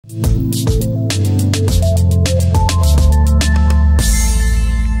Hi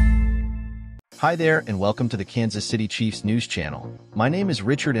there, and welcome to the Kansas City Chiefs News Channel. My name is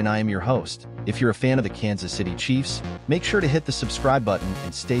Richard and I am your host. If you're a fan of the Kansas City Chiefs, make sure to hit the subscribe button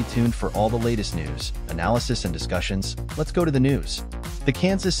and stay tuned for all the latest news, analysis, and discussions. Let's go to the news. The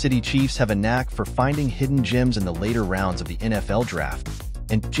Kansas City Chiefs have a knack for finding hidden gems in the later rounds of the NFL draft,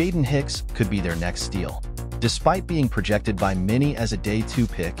 and Jaden Hicks could be their next steal. Despite being projected by many as a Day 2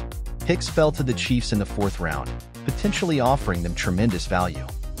 pick, Hicks fell to the Chiefs in the 4th round, potentially offering them tremendous value.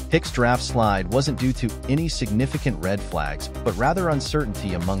 Hicks' draft slide wasn't due to any significant red flags, but rather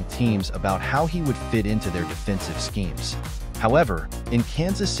uncertainty among teams about how he would fit into their defensive schemes. However, in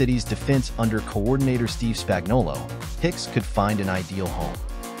Kansas City's defense under coordinator Steve Spagnuolo, Hicks could find an ideal home.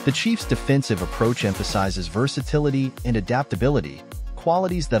 The Chiefs' defensive approach emphasizes versatility and adaptability,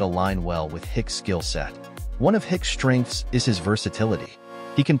 qualities that align well with Hicks' skill set. One of Hicks' strengths is his versatility.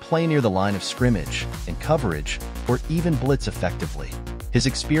 He can play near the line of scrimmage, in coverage, or even blitz effectively. His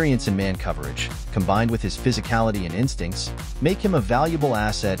experience in man coverage, combined with his physicality and instincts, make him a valuable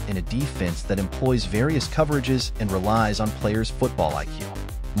asset in a defense that employs various coverages and relies on players' football IQ.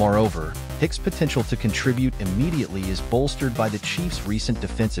 Moreover, Hicks' potential to contribute immediately is bolstered by the Chiefs' recent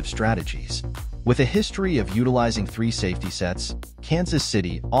defensive strategies. With a history of utilizing 3 safety sets, Kansas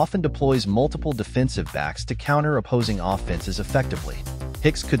City often deploys multiple defensive backs to counter opposing offenses effectively.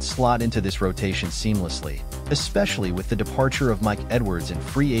 Hicks could slot into this rotation seamlessly, especially with the departure of Mike Edwards in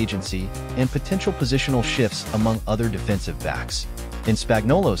free agency and potential positional shifts among other defensive backs. In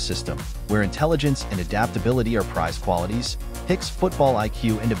Spagnuolo's system, where intelligence and adaptability are prized qualities, Hicks' football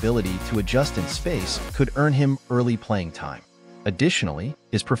IQ and ability to adjust in space could earn him early playing time. Additionally,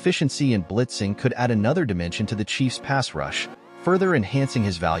 his proficiency in blitzing could add another dimension to the Chiefs' pass rush, further enhancing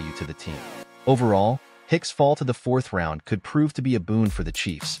his value to the team. Overall, Hicks' fall to the 4th round could prove to be a boon for the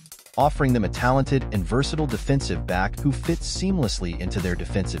Chiefs, offering them a talented and versatile defensive back who fits seamlessly into their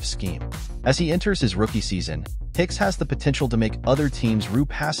defensive scheme. As he enters his rookie season, Hicks has the potential to make other teams rue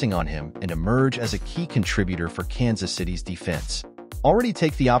passing on him and emerge as a key contributor for Kansas City's defense. Already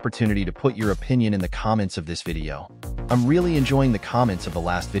take the opportunity to put your opinion in the comments of this video. I'm really enjoying the comments of the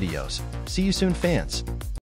last videos. See you soon, fans.